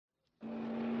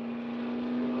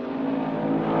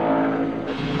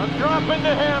dropping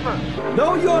the hammer.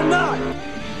 No, you're not.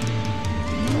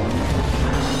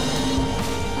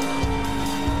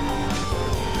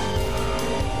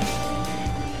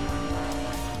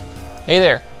 Hey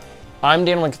there, I'm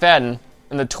Daniel McFadden,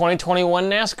 and the 2021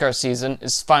 NASCAR season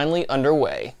is finally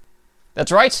underway.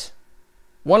 That's right,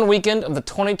 one weekend of the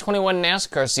 2021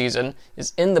 NASCAR season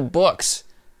is in the books.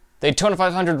 The Daytona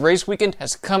 500 race weekend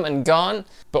has come and gone,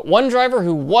 but one driver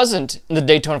who wasn't in the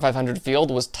Daytona 500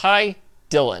 field was Ty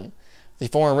Dillon. The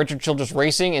former Richard Childress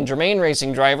Racing and Germain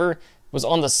Racing driver was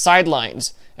on the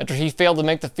sidelines after he failed to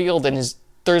make the field in his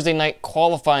Thursday night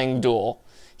qualifying duel.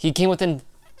 He came within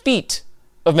feet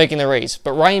of making the race,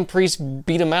 but Ryan Preece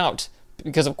beat him out.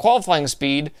 Because of qualifying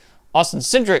speed, Austin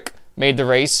Cindric made the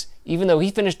race, even though he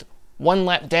finished one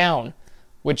lap down,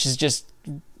 which is just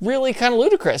really kind of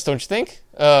ludicrous, don't you think?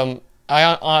 I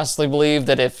honestly believe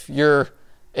that if you're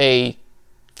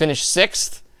finished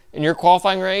sixth in your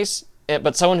qualifying race,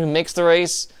 but someone who makes the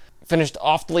race finished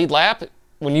off the lead lap,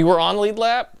 when you were on the lead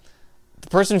lap, the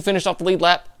person who finished off the lead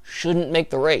lap shouldn't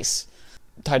make the race.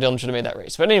 Ty Dillon should have made that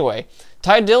race. But anyway,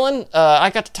 Ty Dillon, I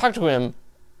got to talk to him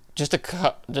just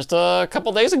a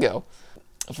couple days ago.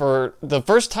 For the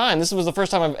first time, this was the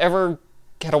first time I've ever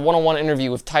had a one-on-one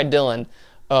interview with Ty Dillon,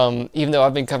 even though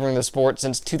I've been covering the sport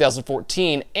since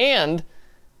 2014. And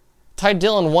Ty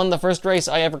Dillon won the first race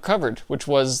I ever covered, which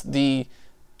was the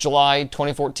July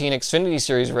 2014 Xfinity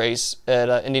Series race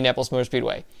at Indianapolis Motor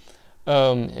Speedway.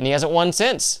 And he hasn't won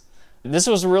since. This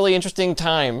was a really interesting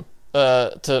time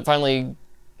to finally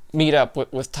meet up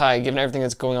with Ty, given everything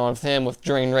that's going on with him, with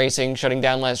Germain Racing shutting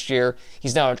down last year.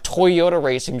 He's now a Toyota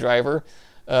racing driver.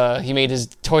 He made his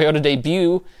Toyota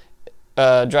debut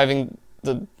driving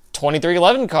the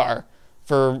 2311 car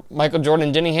for Michael Jordan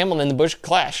and Denny Hamlin in the Busch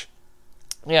Clash.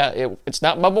 Yeah, it's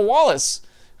not Bubba Wallace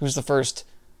who's the first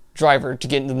driver to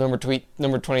get into the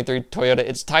number 23 Toyota.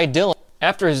 It's Ty Dillon.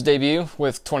 After his debut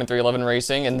with 2311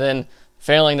 Racing and then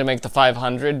failing to make the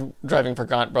 500 driving for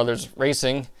Gaunt Brothers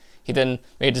Racing, he then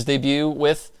made his debut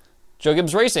with Joe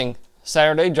Gibbs Racing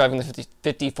Saturday, driving the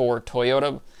 54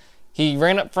 Toyota. He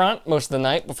ran up front most of the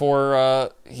night before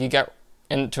he got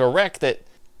into a wreck that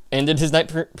ended his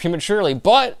night prematurely.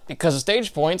 But because of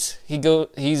stage points,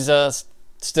 he's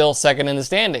still second in the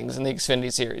standings in the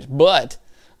Xfinity Series. But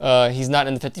he's not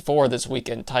in the 54 this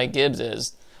weekend. Ty Gibbs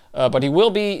is. But he will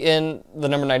be in the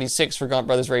number 96 for Gaunt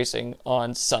Brothers Racing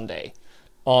on Sunday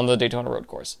on the Daytona Road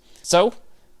Course. So,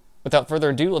 without further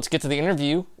ado, let's get to the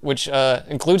interview, which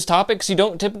includes topics you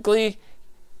don't typically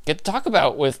get to talk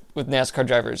about with NASCAR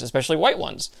drivers, especially white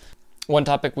ones. One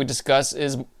topic we discuss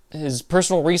is his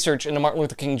personal research into Martin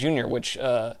Luther King Jr., which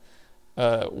I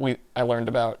learned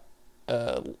about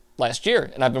last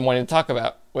year, and I've been wanting to talk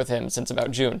about with him since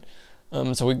about June.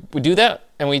 So we do that,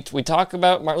 and we talk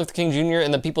about Martin Luther King Jr.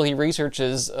 and the people he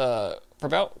researches for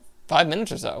about 5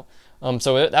 minutes or so.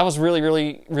 So that was really,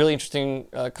 really, really interesting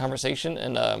conversation,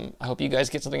 and I hope you guys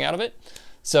get something out of it.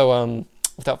 So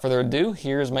without further ado,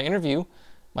 here's my interview,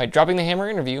 my Dropping the Hammer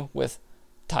interview with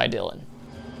Ty Dillon.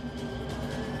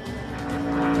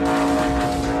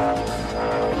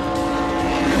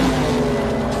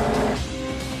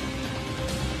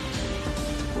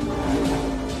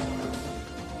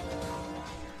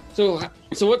 So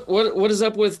what is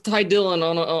up with Ty Dillon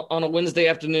on a Wednesday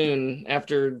afternoon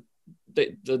after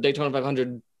the Daytona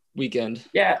 500 weekend?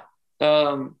 Yeah.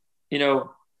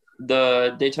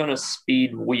 The Daytona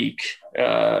Speed Week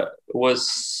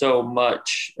was so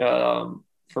much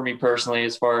for me personally,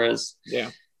 as far as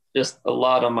just a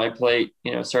lot on my plate,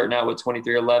 starting out with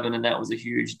 2311, and that was a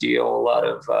huge deal. A lot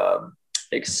of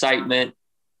excitement,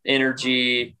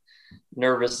 energy,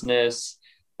 nervousness.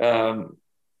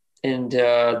 And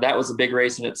that was a big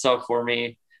race in itself for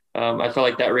me. I felt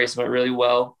like that race went really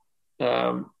well.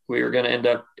 We were going to end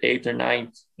up 8th or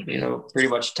 9th, pretty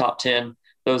much top 10.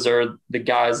 Those are the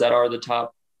guys that are the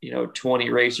top, 20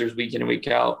 racers week in and week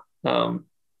out. That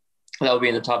would be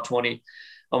in the top 20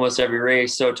 almost every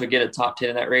race. So to get a top 10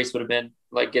 in that race would have been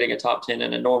like getting a top 10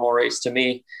 in a normal race to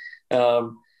me.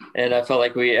 And I felt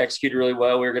like we executed really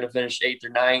well. We were going to finish 8th or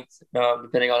 9th,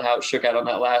 depending on how it shook out on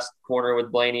that last corner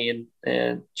with Blaney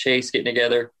and Chase getting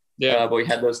together. Yeah. But we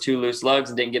had those two loose lugs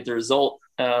and didn't get the result,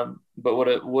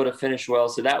 but would have finished well.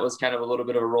 So that was kind of a little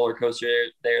bit of a roller coaster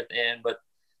there at the end, but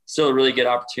still a really good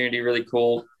opportunity, really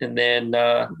cool. And then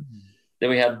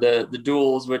we had the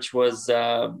duels, which was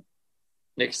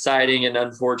exciting and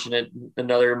unfortunate,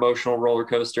 another emotional roller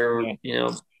coaster,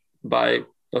 by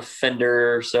a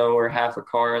fender or so, or half a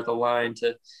car at the line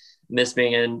to miss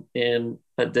being in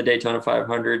the Daytona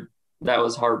 500. That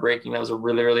was heartbreaking. That was a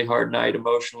really, really hard night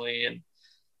emotionally. And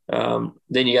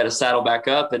then you got to saddle back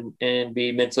up and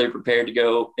be mentally prepared to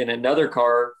go in another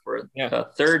car for a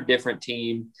third different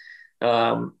team,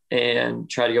 and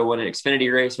try to go win an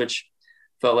Xfinity race, which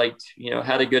felt like,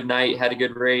 had a good night, had a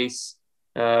good race,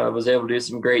 was able to do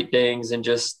some great things, and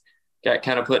just got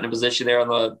kind of put in a position there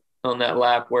on that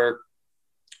lap where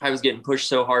I was getting pushed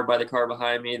so hard by the car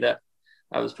behind me that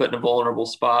I was put in a vulnerable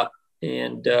spot,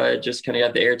 and just kind of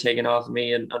got the air taken off of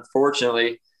me. And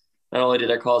unfortunately, not only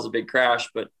did I cause a big crash,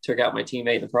 but took out my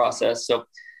teammate in the process. So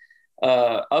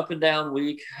up and down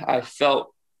week, I have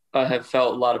felt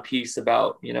a lot of peace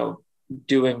about,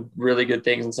 doing really good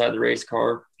things inside the race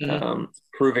car,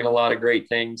 proving a lot of great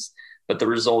things, but the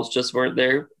results just weren't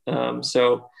there.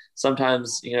 So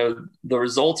sometimes, the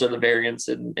results are the variance,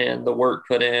 and the work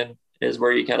put in is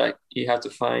where you have to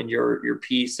find your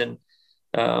peace, and,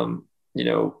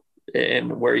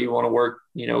 and where you want to work,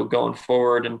 going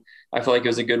forward. And I feel like it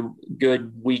was a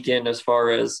good weekend as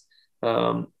far as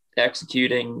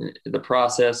executing the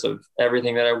process of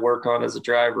everything that I work on as a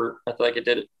driver. I feel like I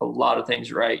did a lot of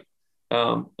things right.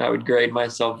 I would grade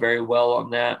myself very well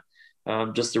on that.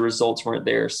 Just the results weren't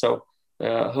there. So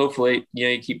hopefully,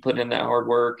 you keep putting in that hard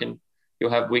work, and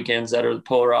you'll have weekends that are the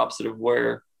polar opposite of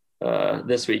where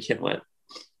this weekend went.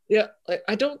 Yeah,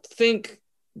 I don't think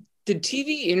 – did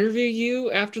TV interview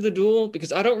you after the duel?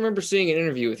 Because I don't remember seeing an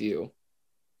interview with you.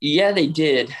 Yeah, they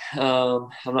did. I'm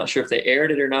not sure if they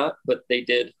aired it or not, but they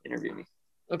did interview me.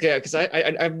 Okay, because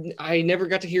I never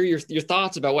got to hear your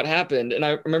thoughts about what happened, and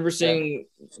I remember seeing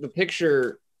the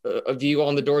picture of you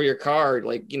on the door of your car,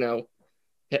 like,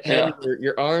 had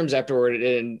your arms afterward,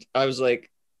 and I was like,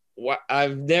 "What?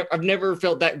 I've never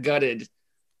felt that gutted."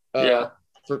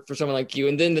 For someone like you.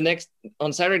 And then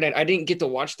on Saturday night, I didn't get to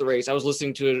watch the race. I was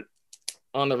listening to it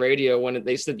on the radio when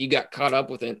they said you got caught up,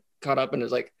 and it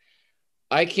was like,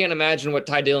 I can't imagine what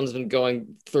Ty Dillon's been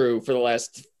going through for the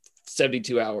last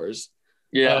 72 hours.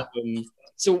 Yeah.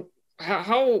 So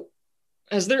how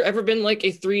has there ever been like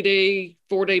a 3-day,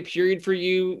 4-day period for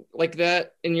you like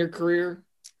that in your career?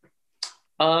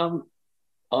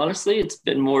 Honestly, it's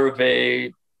been more of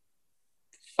a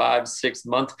 5-6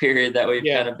 month period that we've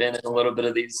kind of been in a little bit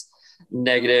of these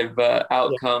negative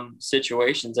outcome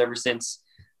situations ever since,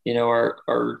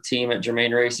 our team at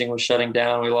Germain Racing was shutting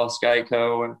down. We lost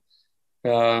Geico, and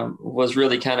was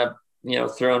really kind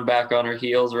of, thrown back on our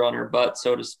heels or on our butt,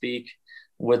 so to speak,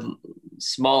 with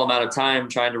small amount of time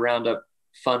trying to round up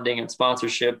funding and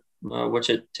sponsorship, which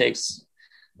it takes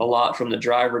a lot from the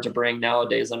driver to bring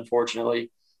nowadays, unfortunately,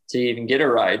 to even get a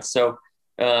ride. So,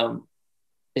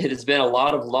 it has been a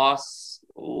lot of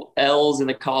L's in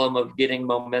the column of getting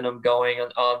momentum going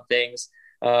on things,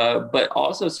 but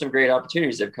also some great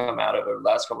opportunities have come out of it over the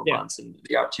last couple of months, and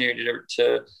the opportunity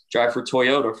to drive for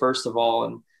Toyota, first of all,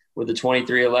 and with the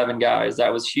 2311 guys,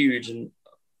 that was huge. And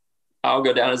I'll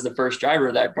go down as the first driver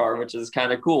of that car, which is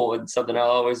kind of cool, and something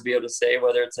I'll always be able to say,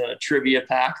 whether it's in a trivia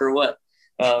pack or what.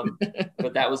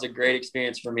 But that was a great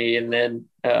experience for me. And then,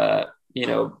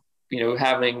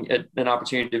 having an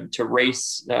opportunity to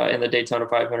race in the Daytona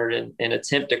 500 and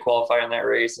attempt to qualify in that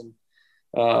race. And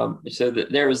so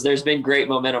there's been great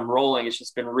momentum rolling. It's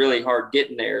just been really hard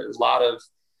getting there. There's a lot of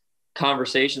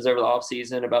conversations over the off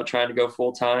season about trying to go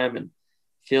full time, and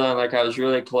feeling like I was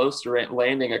really close to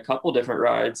landing a couple different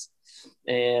rides,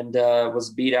 and was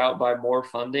beat out by more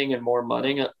funding and more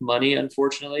money,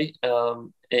 unfortunately,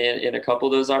 in a couple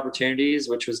of those opportunities,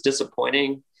 which was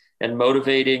disappointing and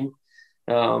motivating.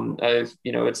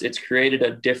 It's created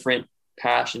a different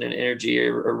passion and energy,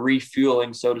 a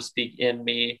refueling, so to speak, in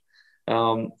me.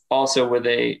 Also with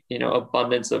a,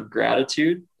 abundance of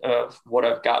gratitude of what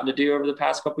I've gotten to do over the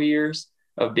past couple of years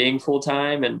of being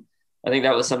full-time. And I think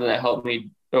that was something that helped me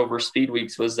over Speed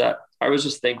Weeks, was that I was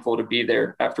just thankful to be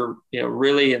there after,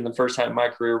 really in the first time in my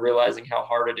career, realizing how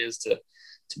hard it is to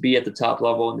be at the top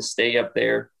level and to stay up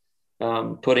there,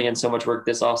 putting in so much work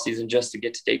this off season just to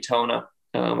get to Daytona.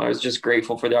 I was just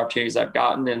grateful for the opportunities I've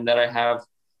gotten and that I have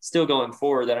still going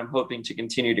forward, that I'm hoping to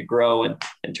continue to grow and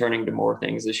turning to more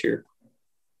things this year.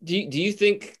 Do you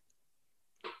think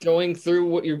going through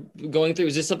what you're going through,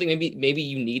 is this something maybe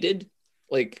you needed,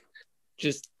 like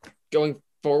just going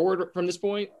forward from this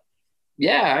point?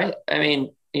 Yeah. I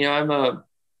mean, I'm a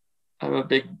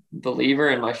big believer,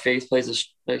 and my faith plays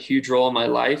a huge role in my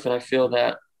life. And I feel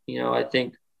that, I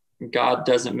think God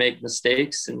doesn't make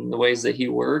mistakes in the ways that he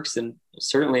works. And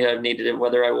certainly I've needed it,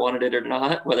 whether I wanted it or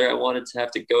not, whether I wanted to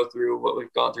have to go through what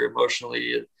we've gone through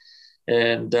emotionally.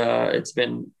 And it's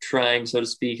been trying, so to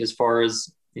speak, as far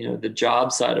as, the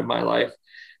job side of my life.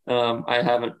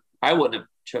 I wouldn't have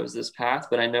chose this path,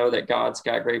 but I know that God's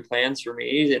got great plans for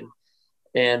me. And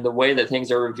and the way that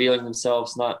things are revealing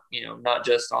themselves, not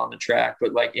just on the track,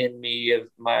 but like in me, of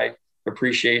my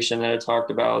appreciation that I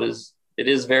talked about, it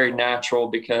is very natural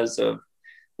because of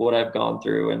what I've gone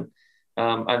through. And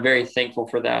I'm very thankful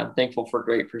for that. I'm thankful for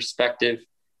great perspective.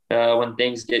 When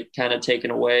things get kind of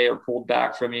taken away or pulled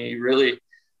back from you,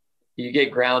 you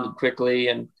get grounded quickly.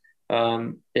 And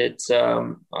I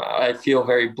feel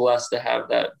very blessed to have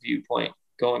that viewpoint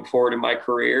going forward in my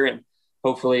career. And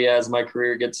hopefully as my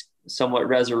career gets somewhat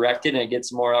resurrected and it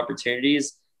gets more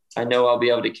opportunities, I know I'll be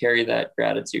able to carry that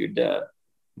gratitude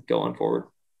going forward.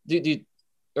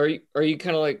 Are you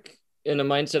kind of like in a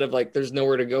mindset of like, there's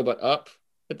nowhere to go but up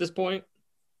at this point?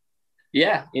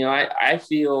 Yeah. I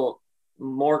feel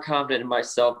more confident in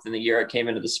myself than the year I came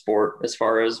into the sport, as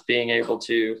far as being able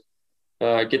to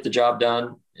get the job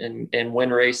done and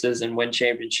win races and win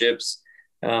championships.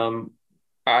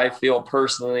 I feel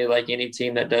personally like any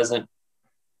team that doesn't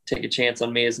take a chance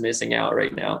on me is missing out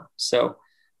right now. So,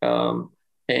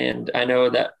 and I know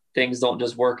that things don't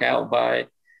just work out by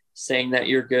saying that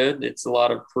you're good. It's a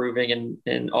lot of proving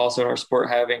and also in our sport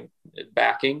having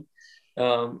backing.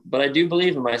 But I do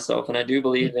believe in myself, and I do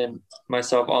believe in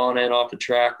myself on and off the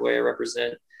track, where I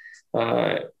represent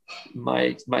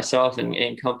myself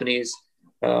and companies.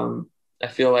 I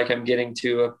feel like I'm getting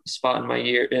to a spot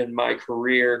in my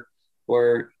career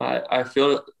where I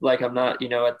feel like I'm not,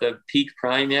 at the peak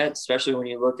prime yet, especially when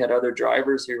you look at other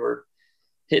drivers who are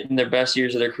hitting their best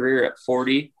years of their career at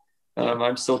 40.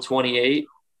 I'm still 28,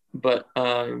 but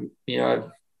I've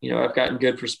gotten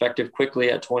good perspective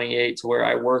quickly at 28, to where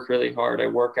I work really hard. I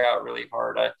work out really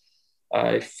hard.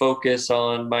 I focus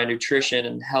on my nutrition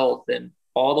and health and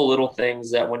all the little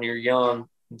things that when you're young,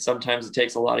 and sometimes it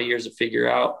takes a lot of years to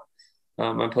figure out.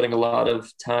 I'm putting a lot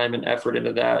of time and effort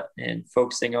into that and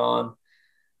focusing on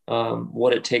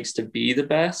what it takes to be the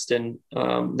best. And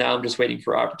now I'm just waiting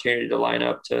for opportunity to line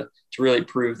up to really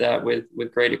prove that with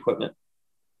great equipment.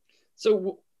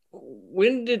 So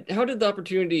how did the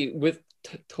opportunity with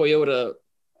Toyota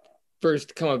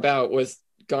first come about with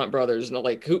Gaunt Brothers? And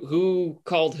like who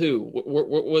called who?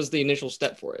 What was the initial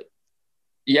step for it?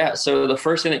 Yeah, so the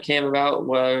first thing that came about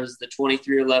was the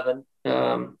 2311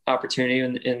 opportunity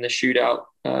in the shootout.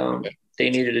 Okay. They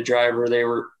needed a driver. They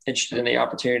were interested in the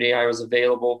opportunity. I was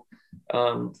available.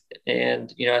 And,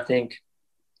 I think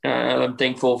I'm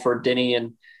thankful for Denny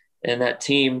and that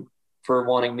team for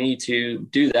wanting me to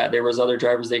do that. There was other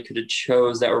drivers they could have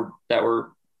chose that were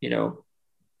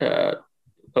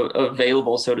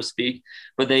available, so to speak,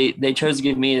 but they chose to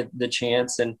give me the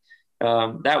chance. And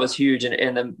that was huge.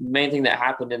 And the main thing that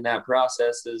happened in that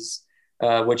process is,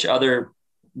 which other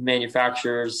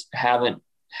manufacturers haven't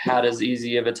had as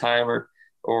easy of a time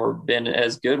or been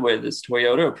as good with, is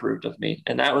Toyota approved of me.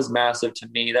 And that was massive to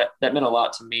me. That meant a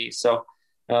lot to me. So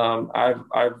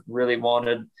I've really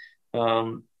wanted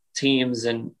teams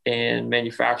and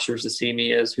manufacturers to see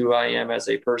me as who I am as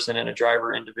a person and a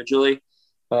driver individually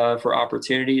for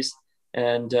opportunities.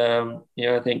 And,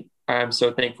 I think I'm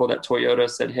so thankful that Toyota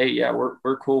said, hey, yeah,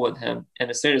 we're cool with him. And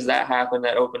as soon as that happened,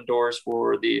 that opened doors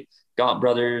for the Gaunt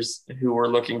Brothers, who were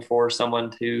looking for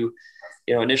someone to,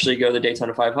 initially go the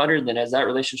Daytona 500. And then as that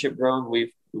relationship grown,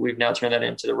 we've now turned that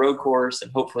into the road course and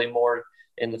hopefully more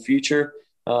in the future.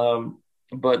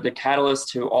 But the catalyst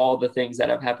to all the things that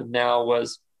have happened now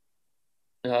was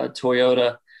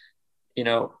Toyota,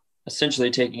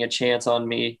 essentially taking a chance on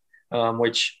me,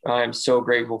 which I'm so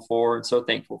grateful for and so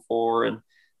thankful for. And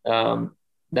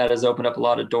that has opened up a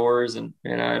lot of doors. And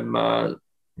I'm,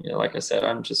 like I said,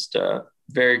 I'm just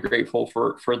very grateful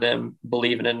for them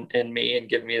believing in me and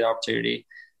giving me the opportunity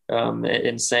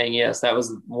and saying yes. That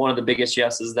was one of the biggest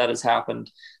yeses that has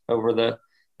happened over the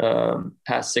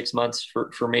past 6 months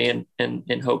for me, and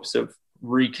in hopes of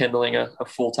rekindling a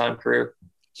full-time career.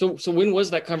 So when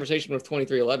was that conversation with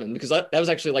 2311? Because that was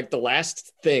actually like the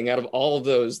last thing out of all of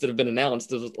those that have been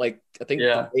announced. It was like, I think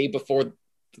the day before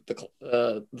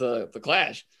the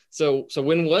clash. So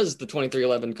when was the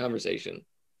 2311 conversation?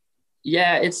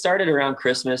 Yeah, it started around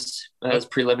Christmas as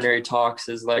preliminary talks,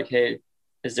 is like, hey,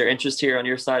 is there interest here on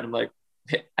your side? I'm like,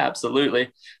 hey, absolutely.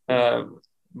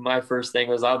 My first thing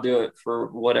was, I'll do it for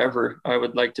whatever. I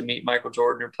would like to meet Michael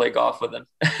Jordan or play golf with him.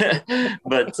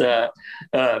 But,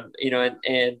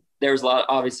 and there was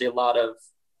obviously a lot of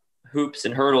hoops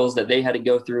and hurdles that they had to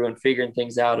go through and figuring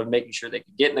things out of making sure they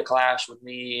could get in the clash with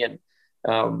me and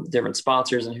different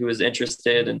sponsors and who was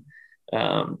interested, and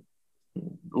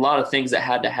a lot of things that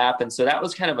had to happen. So that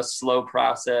was kind of a slow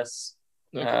process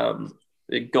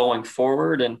going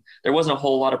forward. And there wasn't a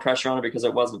whole lot of pressure on it because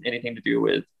it wasn't anything to do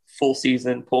with full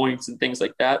season points and things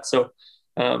like that. So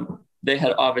they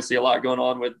had obviously a lot going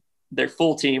on with their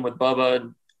full team, with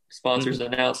Bubba sponsors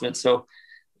announcements. So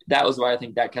that was why I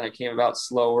think that kind of came about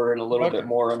slower and a little bit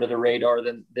more under the radar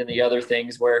than the other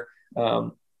things, where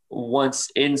once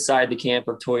inside the camp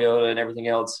of Toyota and everything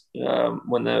else,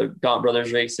 when the Gaunt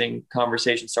Brothers Racing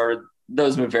conversation started,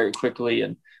 those moved very quickly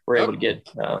and were able to get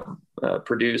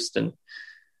produced. And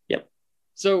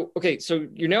So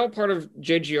you're now part of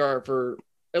JGR for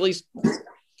at least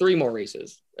 3 more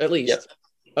races, at least.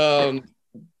 Yep.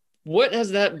 What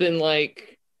has that been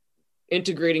like,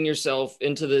 integrating yourself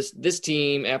into this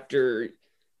team after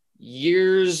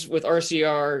years with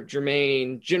RCR,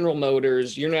 Germain, General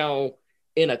Motors? You're now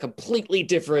in a completely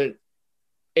different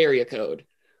area code.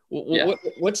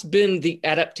 What's been the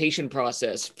adaptation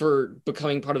process for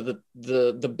becoming part of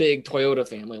the big Toyota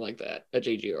family like that at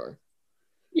JGR?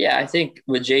 Yeah, I think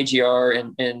with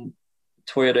JGR and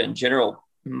Toyota in general,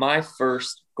 my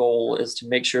first goal is to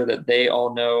make sure that they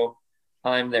all know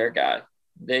I'm their guy.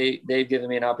 They've given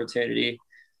me an opportunity.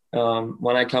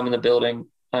 When I come in the building,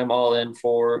 I'm all in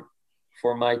for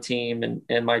my team,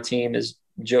 and my team is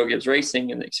Joe Gibbs Racing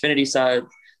in the Xfinity side,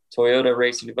 Toyota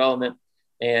Racing Development,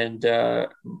 and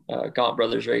Gaunt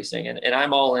Brothers Racing. And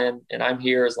I'm all in, and I'm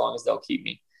here as long as they'll keep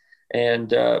me.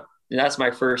 And that's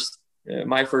my first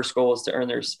goal, is to earn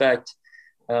their respect,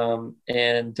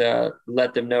 and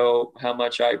let them know how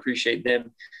much I appreciate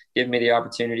them giving me the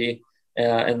opportunity.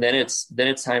 And then it's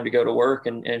time to go to work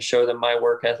and show them my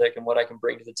work ethic and what I can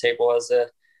bring to the table as a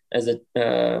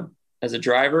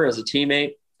driver, as a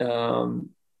teammate,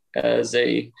 as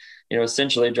a,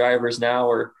 essentially drivers now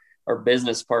are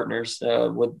business partners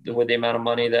with the amount of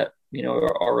money that,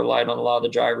 are relied on a lot of the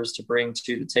drivers to bring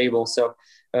to the table. So,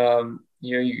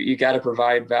 you got to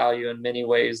provide value in many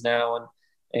ways now.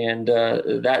 And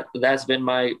that's been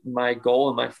my goal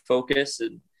and my focus,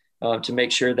 and to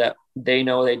make sure that they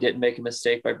know they didn't make a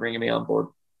mistake by bringing me on board.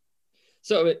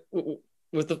 So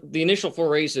with the initial 4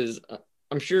 races,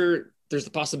 I'm sure there's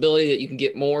the possibility that you can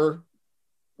get more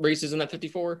races in that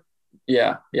 54.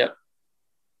 Yeah.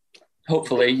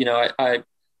 Hopefully, I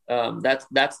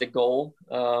that's the goal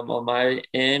on my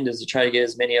end, is to try to get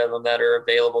as many of them that are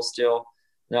available still.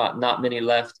 Not many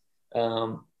left.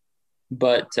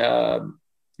 But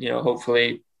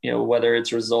hopefully, whether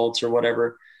it's results or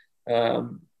whatever,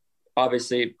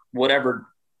 obviously whatever,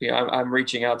 I'm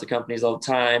reaching out to companies all the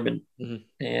time,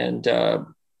 and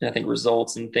I think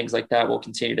results and things like that will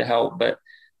continue to help. But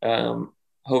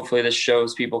hopefully this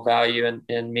shows people value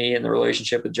in me and the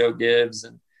relationship with Joe Gibbs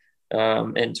and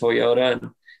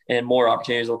Toyota, and more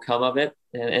opportunities will come of it.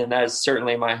 And that is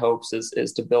certainly my hopes,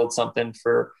 is to build something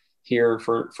for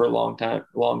long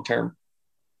term.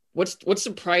 What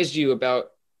surprised you about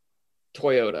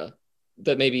Toyota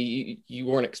that maybe you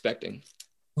weren't expecting?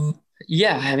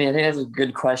 Yeah, I think that's a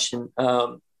good question.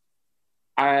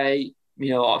 I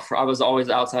was always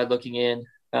outside looking in.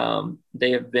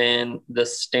 They have been the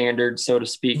standard, so to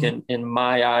speak, in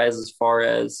my eyes, as far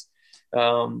as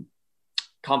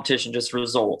competition, just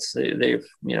results. They've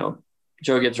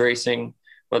Joe Gibbs Racing,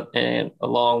 and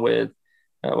along with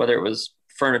whether it was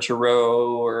Furniture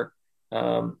Row or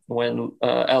when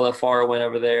LFR went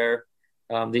over there,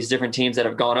 these different teams that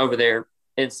have gone over there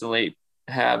instantly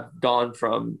have gone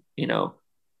from,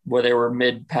 where they were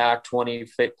mid-pack 20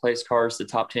 place cars to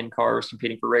top 10 cars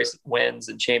competing for race wins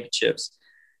and championships.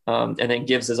 And then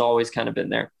Gibbs has always kind of been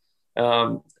there.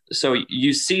 So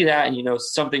you see that, and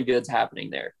something good's happening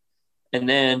there. And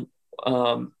then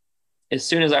as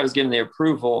soon as I was given the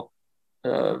approval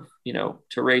of,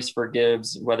 to race for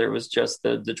Gibbs, whether it was just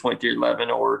the 2311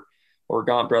 or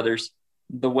Gaunt Brothers,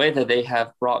 the way that they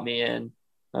have brought me in,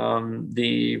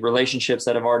 the relationships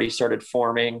that have already started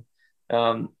forming,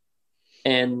 and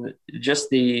just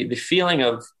the feeling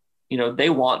of, they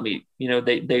want me,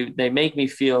 they make me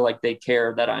feel like they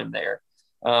care that I'm there.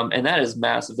 And that is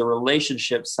massive. The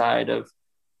relationship side of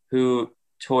who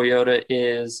Toyota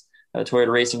is,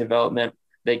 Toyota Racing Development,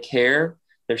 they care.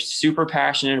 They're super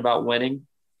passionate about winning.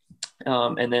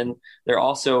 And then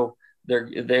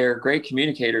they're great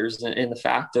communicators in the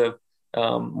fact of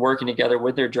working together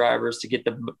with their drivers to get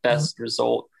the best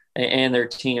result, and their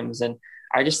teams. And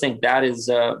I just think that is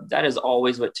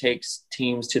always what takes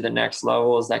teams to the next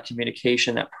level, is that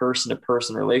communication, that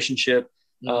person-to-person relationship.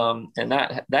 And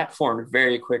that formed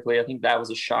very quickly. I think that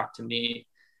was a shock to me.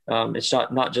 It's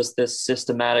not just this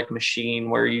systematic machine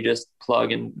where you just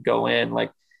plug and go in.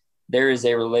 Like, there is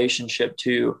a relationship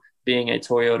to being a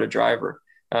Toyota driver,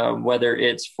 whether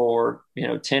it's for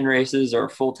 10 races or a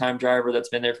full-time driver that's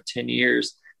been there for 10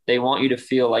 years. They want you to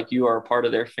feel like you are a part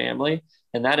of their family.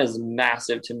 And that is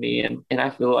massive to me. And I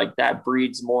feel like that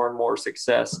breeds more and more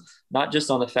success, not just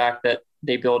on the fact that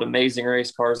they build amazing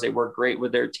race cars, they work great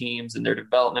with their teams, and their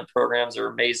development programs are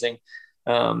amazing.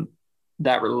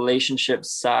 That relationship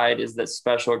side is that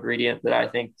special ingredient that I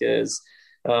think is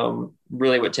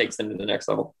really what takes them to the next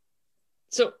level.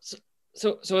 So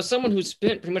as someone who's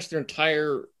spent pretty much their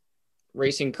entire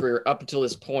racing career up until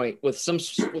this point with some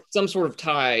sort of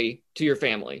tie to your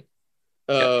family,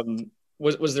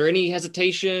 was there any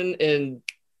hesitation in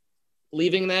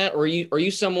leaving that, or are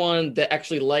you someone that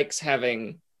actually likes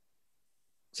having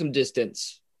some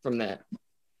distance from that?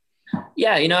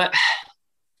 Yeah,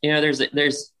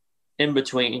 there's in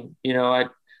between.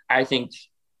 I think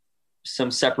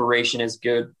some separation is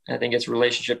good. I think it's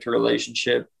relationship to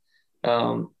relationship.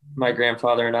 My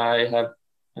grandfather and I have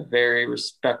a very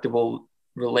respectable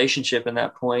relationship in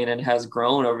that point, and has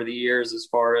grown over the years as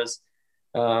far as,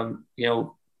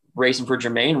 racing for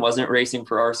Germain wasn't racing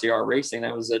for RCR Racing.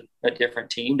 That was a different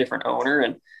team, different owner.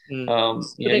 And, but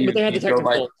they had the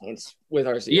technical alliance with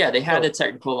RCR. Yeah, they had the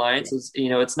technical alliance.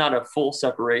 It's not a full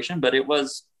separation, but it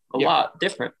was a lot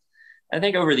different. I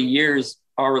think over the years,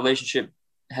 our relationship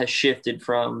has shifted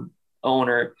from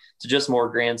owner to just more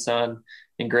grandson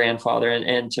and grandfather.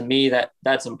 And to me,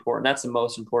 that's important. That's the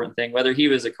most important thing, whether he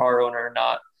was a car owner or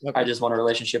not. Okay. I just want a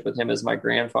relationship with him as my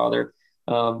grandfather.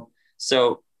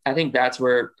 So I think that's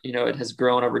where, it has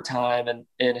grown over time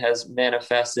and has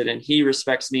manifested. And he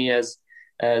respects me as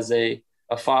a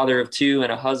father of two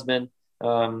and a husband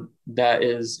that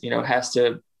is, has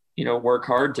to, work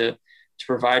hard to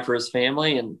provide for his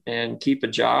family and keep a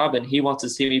job. And he wants to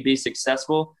see me be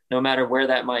successful no matter where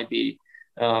that might be.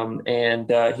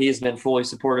 He has been fully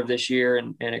supportive this year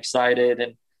and excited.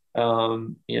 And,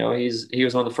 he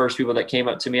was one of the first people that came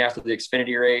up to me after the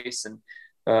Xfinity race. And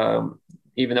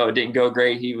even though it didn't go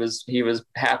great, he was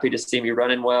happy to see me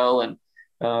running well. And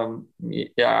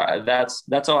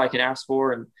that's all I can ask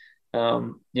for. And,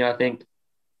 I think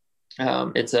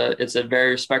it's a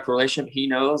very respectful relationship. He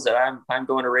knows that I'm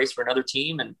going to race for another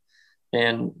team and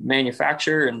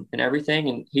manufacture and everything.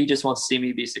 And he just wants to see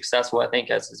me be successful, I think,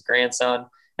 as his grandson.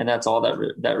 And that's all that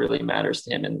really matters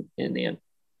to him in the end.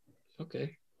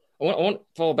 Okay. I want to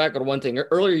follow back on one thing.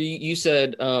 Earlier, you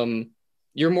said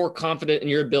you're more confident in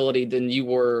your ability than you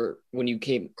were when you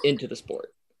came into the sport.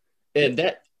 And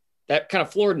that kind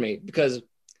of floored me, because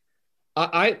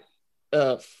for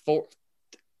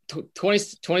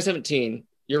 2017,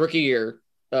 your rookie year,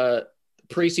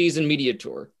 preseason media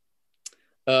tour,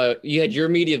 you had your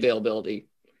media availability,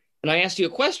 and I asked you a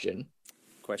question.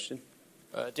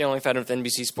 Daniel McFadden with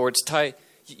NBC Sports. Ty,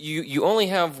 you only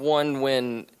have one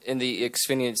win in the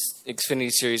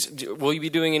Xfinity Series. Will you be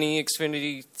doing any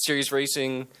Xfinity Series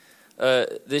racing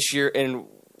this year? And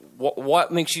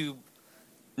what makes you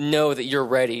know that you're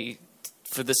ready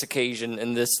for this occasion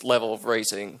and this level of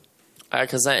racing?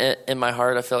 Because in my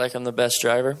heart, I feel like I'm the best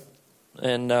driver.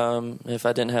 And if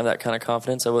I didn't have that kind of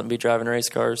confidence, I wouldn't be driving race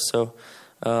cars. So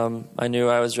I knew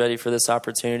I was ready for this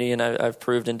opportunity, and I've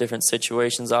proved in different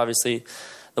situations. Obviously,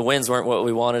 the wins weren't what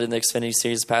we wanted in the Xfinity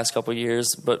Series the past couple of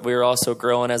years, but we were also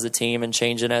growing as a team and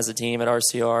changing as a team at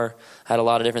RCR. Had a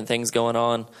lot of different things going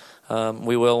on.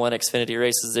 We will win Xfinity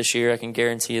races this year. I can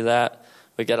guarantee you that.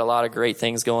 We got a lot of great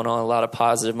things going on, a lot of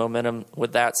positive momentum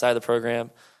with that side of the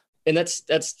program. And that's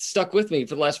stuck with me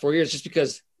for the last 4 years, just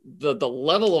because the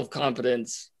level of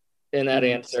confidence in that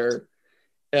answer,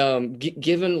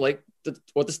 given like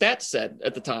what the stats said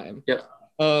at the time. Yeah.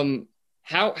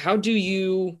 How do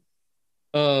you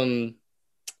have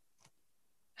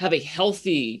a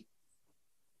healthy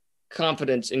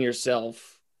confidence in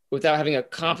yourself without having a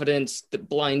confidence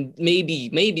that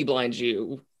maybe blinds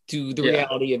you to the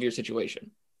reality of your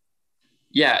situation?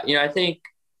 Yeah. I think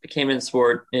I came in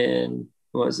sport in,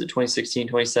 2016,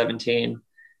 2017.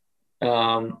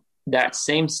 That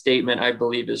same statement, I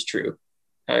believe, is true.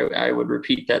 I would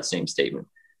repeat that same statement.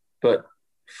 But,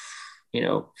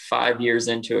 5 years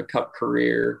into a Cup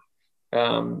career,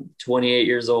 28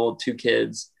 years old, 2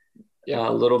 kids,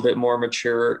 a little bit more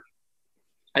mature.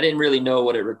 I didn't really know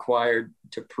what it required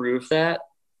to prove that,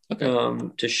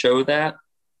 to show that.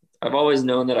 I've always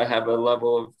known that I have a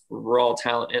level of raw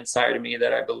talent inside of me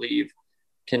that I believe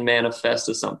can manifest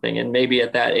to something. And maybe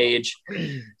at that age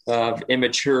of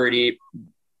immaturity,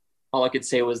 all I could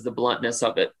say was the bluntness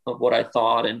of it, of what I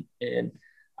thought. And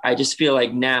I just feel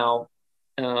like now,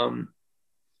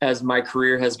 as my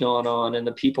career has gone on and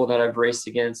the people that I've raced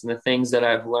against and the things that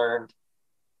I've learned,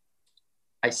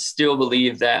 I still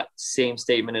believe that same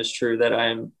statement is true, that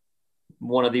I'm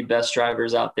one of the best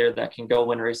drivers out there that can go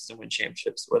win races and win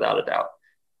championships without a doubt.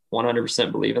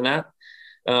 100% believe in that.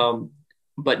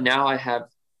 But now I have,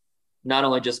 not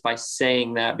only just by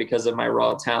saying that because of my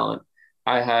raw talent,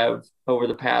 I have over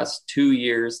the past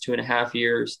 2.5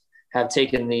 years, have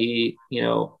taken the,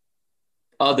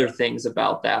 other things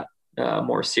about that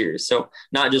more serious. So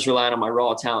not just relying on my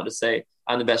raw talent to say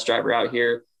I'm the best driver out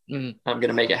here. I'm going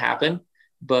to make it happen.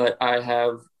 But I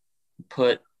have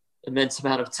put immense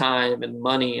amount of time and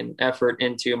money and effort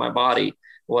into my body,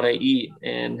 what I eat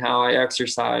and how I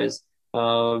exercise,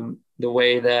 the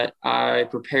way that I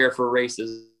prepare for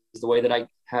races, the way that I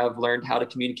have learned how to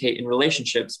communicate in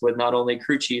relationships with not only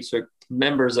crew chiefs, but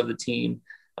members of the team.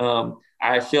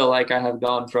 I feel like I have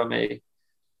gone from a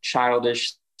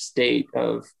childish state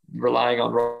of relying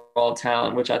on raw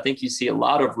talent, which I think you see a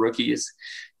lot of rookies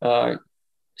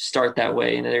start that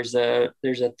way. And there's a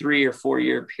 3 or 4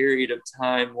 year period of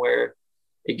time where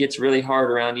it gets really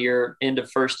hard around end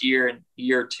of first year and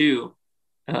year 2,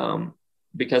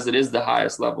 because it is the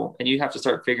highest level and you have to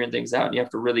start figuring things out and you have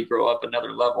to really grow up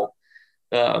another level.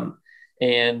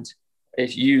 And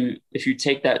if you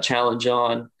take that challenge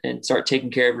on and start taking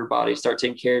care of your body, start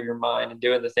taking care of your mind and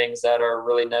doing the things that are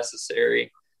really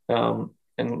necessary, and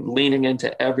leaning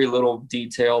into every little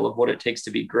detail of what it takes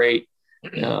to be great,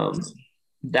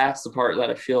 that's the part that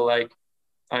I feel like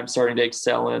I'm starting to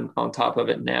excel in on top of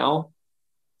it now.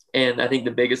 And I think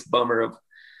the biggest bummer of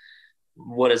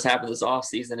what has happened this off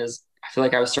season is I feel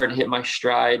like I was starting to hit my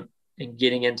stride and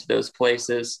getting into those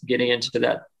places, getting into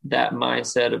that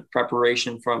mindset of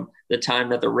preparation from the time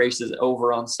that the race is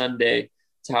over on Sunday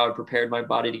to how I prepared my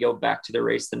body to go back to the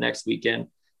race the next weekend,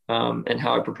 and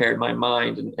how I prepared my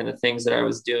mind and the things that I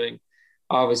was doing.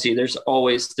 Obviously, there's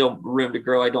always still room to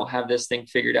grow. I don't have this thing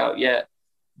figured out yet,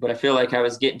 but I feel like I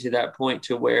was getting to that point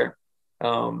to where,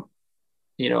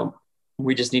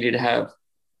 we just needed to have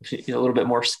a little bit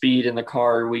more speed in the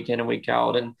car week in and week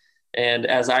out. And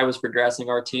as I was progressing,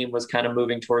 our team was kind of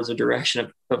moving towards a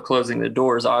direction of closing the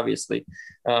doors, obviously.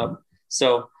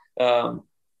 So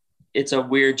it's a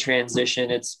weird transition.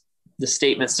 The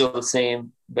statement's still the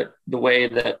same, but the way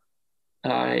that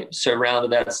I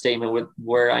surrounded that statement with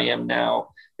where I am now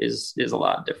is a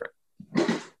lot different.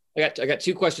 I got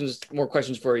 2 more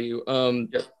questions for you.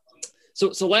 Yep.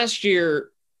 So last year,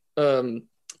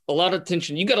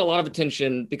 you got a lot of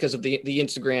attention because of the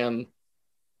Instagram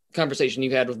conversation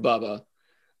you had with Bubba.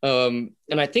 And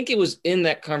I think it was in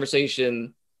that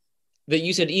conversation that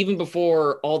you said, even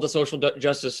before all the social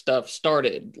justice stuff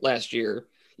started last year,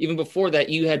 even before that,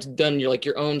 you had done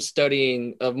your own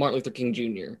studying of Martin Luther King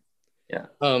Jr. Yeah.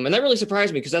 And that really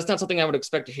surprised me because that's not something I would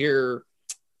expect to hear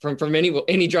from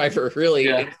any driver, really.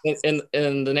 Yeah. in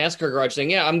the NASCAR garage saying,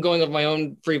 yeah, I'm going of my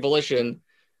own free volition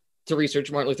to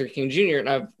research Martin Luther King Jr. And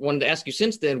I've wanted to ask you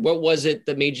since then, what was it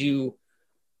that made you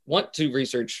want to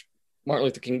research Martin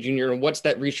Luther King Jr. and what's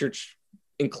that research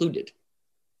included?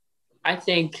 I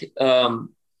think a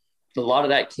lot of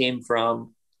that came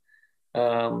from,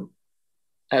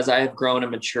 as I have grown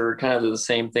and matured, kind of the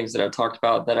same things that I've talked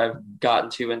about that I've gotten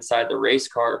to inside the race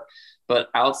car, but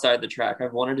outside the track,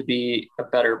 I've wanted to be a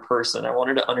better person. I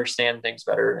wanted to understand things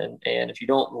better. And if you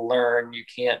don't learn, you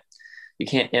can't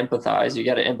empathize. You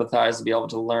got to empathize to be able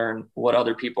to learn what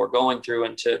other people are going through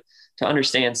and to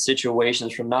understand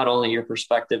situations from not only your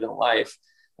perspective in life.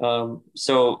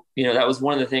 So, that was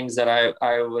one of the things that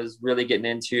I was really getting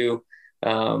into,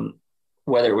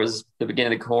 whether it was the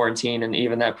beginning of the quarantine and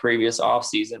even that previous off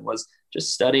season, was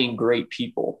just studying great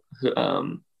people,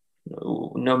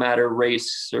 no matter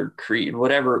race or creed,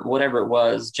 whatever it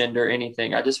was, gender,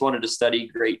 anything. I just wanted to study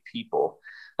great people.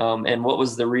 And what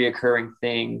was the reoccurring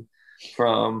thing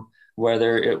from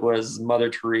whether it was Mother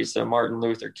Teresa, Martin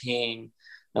Luther King,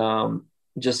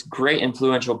 just great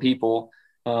influential people,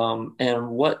 and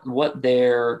what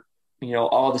their,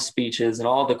 all the speeches and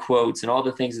all the quotes and all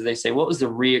the things that they say, what was the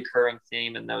reoccurring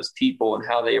theme in those people and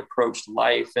how they approached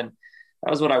life. And that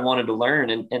was what I wanted to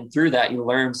learn. And through that, you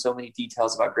learn so many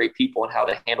details about great people and how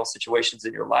to handle situations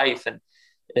in your life. And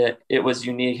it was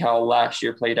unique how last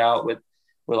year played out with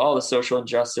all the social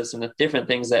injustice and the different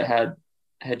things that had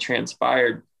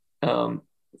transpired. I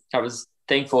was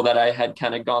thankful that I had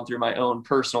kind of gone through my own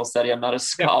personal study. I'm not a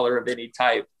scholar of any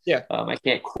type. Yeah. I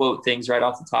can't quote things right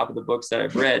off the top of the books that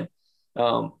I've read,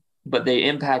 but they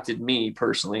impacted me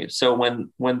personally. So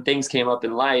when things came up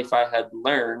in life, I had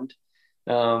learned,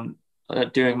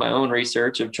 doing my own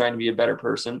research of trying to be a better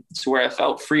person, to where I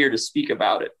felt freer to speak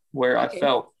about it, where I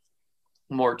felt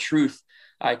more truth.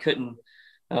 I couldn't,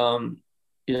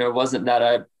 it wasn't that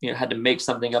I had to make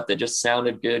something up that just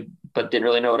sounded good, but didn't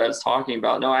really know what I was talking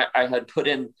about. No, I had put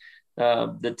in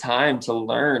the time to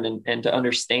learn and to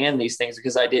understand these things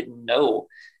because I didn't know.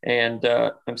 And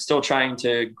I'm still trying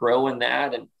to grow in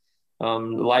that. And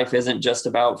Life isn't just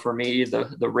about, for me,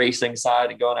 the racing side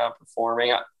and going out and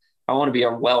performing. I want to be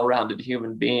a well-rounded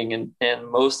human being. And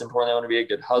most importantly, I want to be a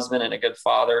good husband and a good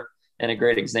father and a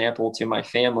great example to my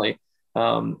family.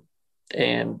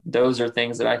 And those are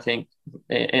things that I think,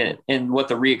 and what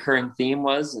the reoccurring theme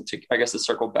was, I guess to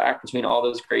circle back between all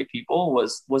those great people,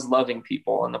 was loving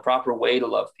people and the proper way to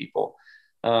love people.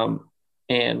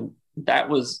 And that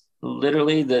was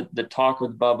literally the talk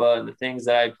with Bubba and the things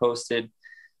that I posted,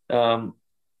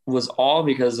 was all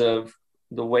because of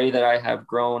the way that I have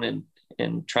grown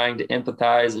and trying to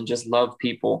empathize and just love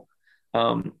people,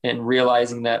 and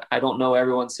realizing that I don't know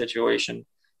everyone's situation.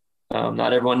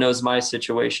 Not everyone knows my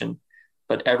situation,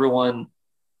 but everyone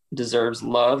deserves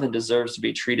love and deserves to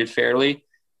be treated fairly,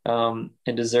 and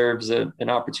deserves an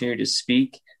opportunity to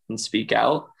speak and speak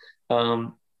out.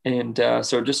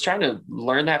 So just trying to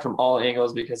learn that from all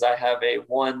angles, because I have the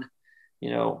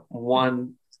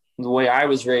way I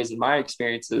was raised in my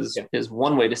experiences is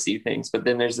one way to see things, but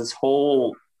then there's this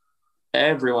whole,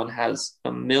 everyone has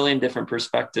a million different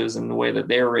perspectives in the way that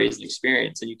they're raised and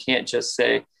experienced. And you can't just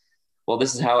say, well,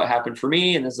 this is how it happened for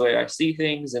me, and this is the way I see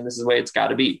things, and this is the way it's got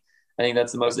to be. I think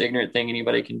that's the most ignorant thing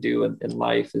anybody can do in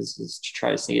life is to try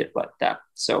to see it like that.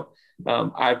 So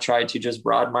I've tried to just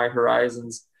broaden my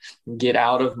horizons, get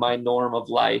out of my norm of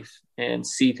life, and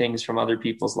see things from other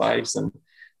people's lives. And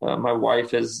my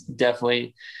wife is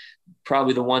definitely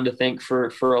probably the one to thank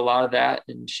for a lot of that.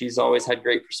 And she's always had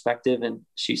great perspective, and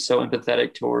she's so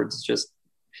empathetic towards just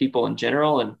people in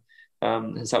general, and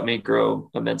has helped me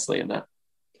grow immensely in that.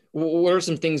 What are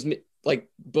some things, like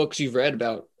books you've read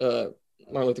about Martin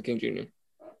Luther King Jr.?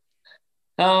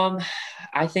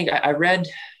 I think I read,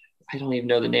 I don't even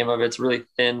know the name of it. It's really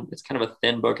thin. It's kind of a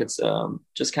thin book. It's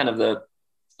just kind of a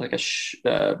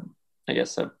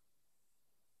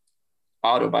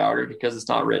autobiography, because it's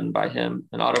not written by him,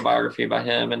 an autobiography by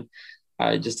him. And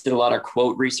I just did a lot of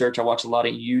quote research. I watched a lot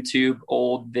of YouTube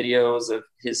old videos of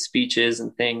his speeches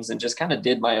and things, and just kind of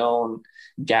did my own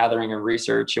gathering of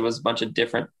research. It was a bunch of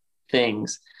different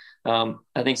things. I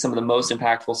think some of the most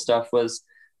impactful stuff was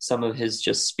some of his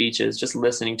just speeches, just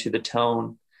listening to the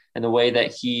tone and the way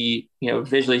that he,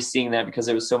 visually seeing that, because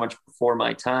it was so much before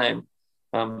my time,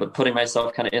 but putting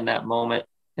myself kind of in that moment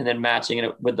and then matching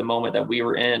it with the moment that we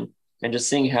were in, and just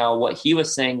seeing how what he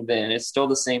was saying then is still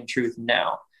the same truth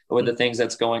now with the things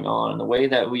that's going on and the way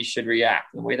that we should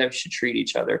react and the way that we should treat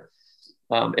each other.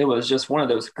 It was just one of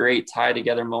those great tie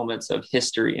together moments of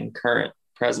history and current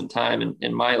present time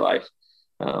in my life.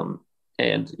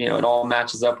 And it all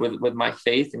matches up with my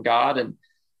faith in God. And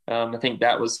I think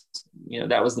that was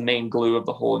the main glue of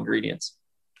the whole ingredients.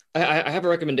 I have a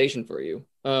recommendation for you.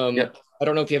 Yep. I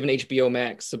don't know if you have an HBO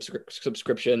Max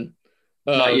subscription.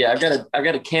 Yeah, I've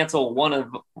got to cancel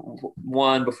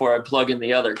one before I plug in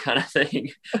the other, kind of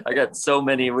thing. I got so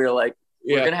many. We're going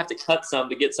to have to cut some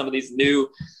to get some of these new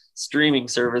streaming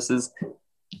services.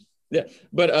 Yeah.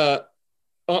 But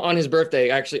on his birthday,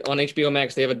 actually on HBO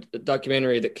Max, they have a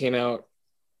documentary that came out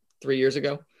 3 years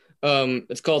ago.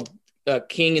 It's called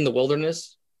King in the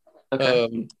Wilderness.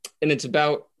 Okay. And it's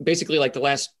about basically like the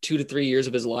last 2 to 3 years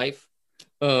of his life.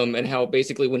 And how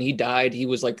basically when he died, he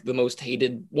was like one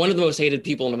of the most hated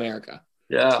people in America.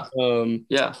 Yeah.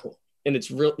 Yeah. And it's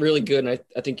really good. And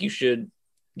I think you should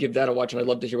give that a watch. And I'd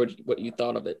love to hear what you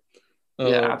thought of it.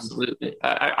 Yeah, absolutely.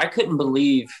 I couldn't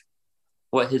believe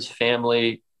what his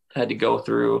family had to go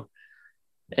through.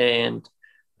 And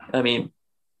I mean,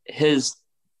 his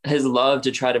love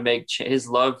to try to his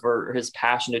love or his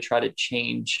passion to try to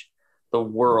change the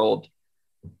world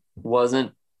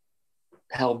wasn't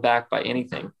held back by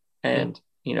anything. And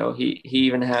he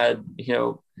even had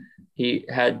he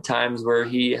had times where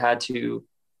he had to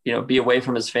be away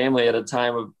from his family at a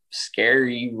time of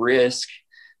scary risk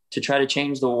to try to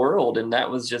change the world. And that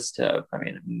was just a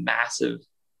massive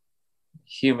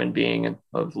human being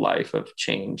of life, of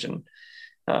change. And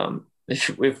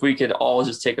if we could all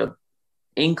just take a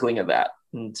inkling of that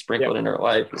and sprinkle it in our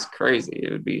life, it's crazy.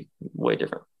 It would be way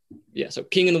different. Yeah. So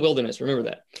King in the Wilderness, remember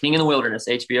that. King in the Wilderness,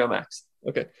 HBO Max.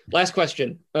 Okay. Last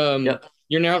question.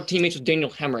 You're now teammates with Daniel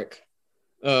Hemrick.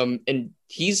 And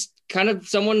he's kind of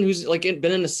someone who's been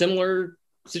in a similar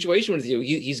situation with you.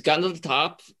 He's gotten to the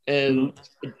top and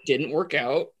it didn't work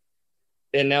out.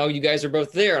 And now you guys are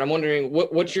both there. And I'm wondering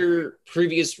what's your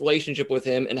previous relationship with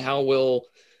him, and how will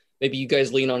maybe you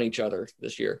guys lean on each other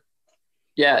this year?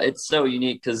 Yeah, it's so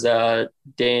unique because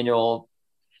Daniel,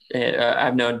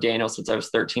 I've known Daniel since I was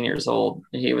 13 years old.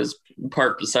 He was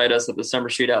parked beside us at the summer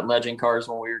shootout in Legend Cars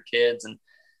when we were kids. And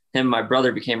him and my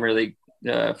brother became really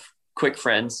quick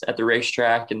friends at the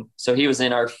racetrack. And so he was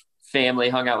in our family,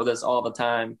 hung out with us all the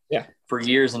time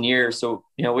years and years. So,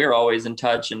 we were always in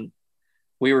touch, and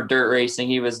we were dirt racing.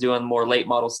 He was doing more late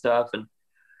model stuff. And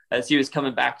as he was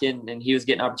coming back in and he was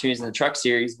getting opportunities in the truck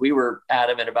series, we were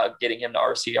adamant about getting him to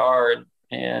RCR.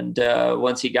 And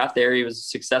once he got there, he was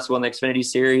successful in the Xfinity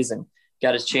series and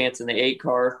got his chance in the 8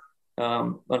 car.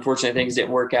 Unfortunately, things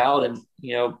didn't work out. And,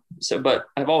 but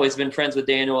I've always been friends with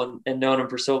Daniel and known him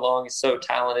for so long. He's so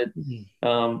talented.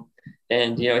 Mm-hmm.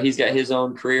 And, he's got his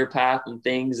own career path and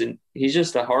things, and he's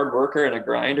just a hard worker and a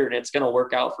grinder, and it's going to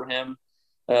work out for him.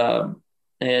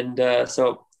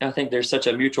 So I think there's such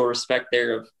a mutual respect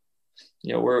there of,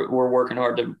 we're working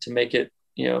hard to make it,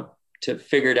 to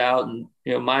figure it out. And,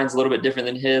 mine's a little bit different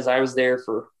than his. I was there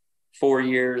for 4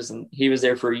 years and he was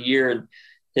there for a year, and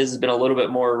his has been a little bit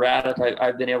more erratic.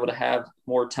 I've been able to have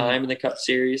more time in the Cup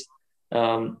Series.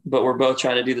 But we're both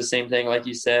trying to do the same thing, like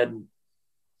you said.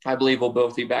 I believe we'll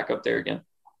both be back up there again.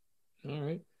 All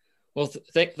right. Well,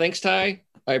 thanks, Ty.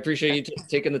 I appreciate you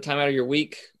taking the time out of your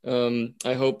week.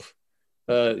 I hope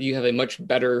you have a much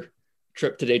better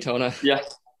trip to Daytona. Yeah.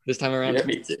 This time around. Yeah,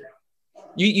 me too.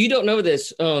 You don't know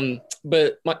this,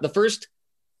 but the first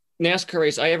NASCAR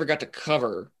race I ever got to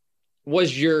cover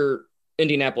was your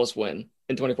Indianapolis win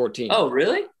in 2014. Oh,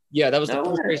 really? Yeah, that was the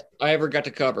first race I ever got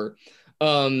to cover.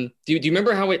 Do you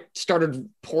remember how it started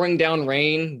pouring down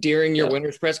rain during your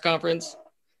winner's press conference?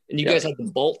 And you guys had the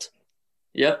Bolt?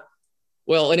 Yep.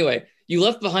 Well, anyway, you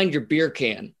left behind your beer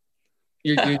can,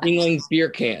 your Yuengling beer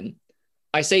can.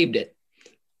 I saved it.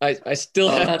 I still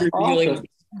have your Yuengling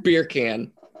beer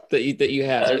can that you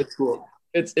have. That's cool.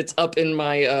 It's up in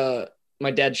my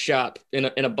my dad's shop in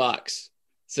a box.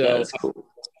 So that's cool.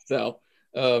 So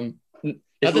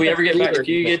if we ever get back, if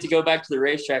you get to go back to the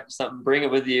racetrack or something, bring it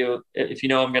with you. If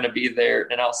I'm going to be there,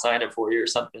 and I'll sign it for you or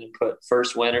something and put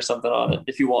first win or something on it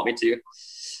if you want me to.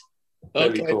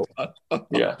 That'd be cool.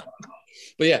 Yeah.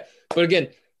 But again,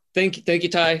 thank you,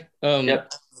 Ty.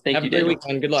 Yep. Thank have you, a great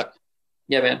weekend. Good luck.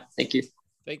 Yeah, man. Thank you.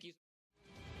 Thank you.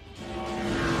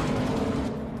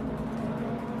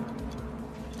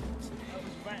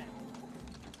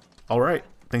 All right.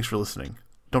 Thanks for listening.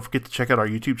 Don't forget to check out our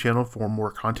YouTube channel for more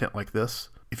content like this.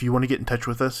 If you want to get in touch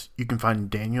with us, you can find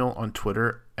Daniel on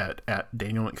Twitter at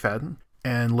Daniel McFadden,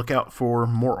 and look out for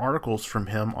more articles from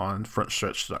him on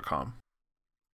frontstretch.com.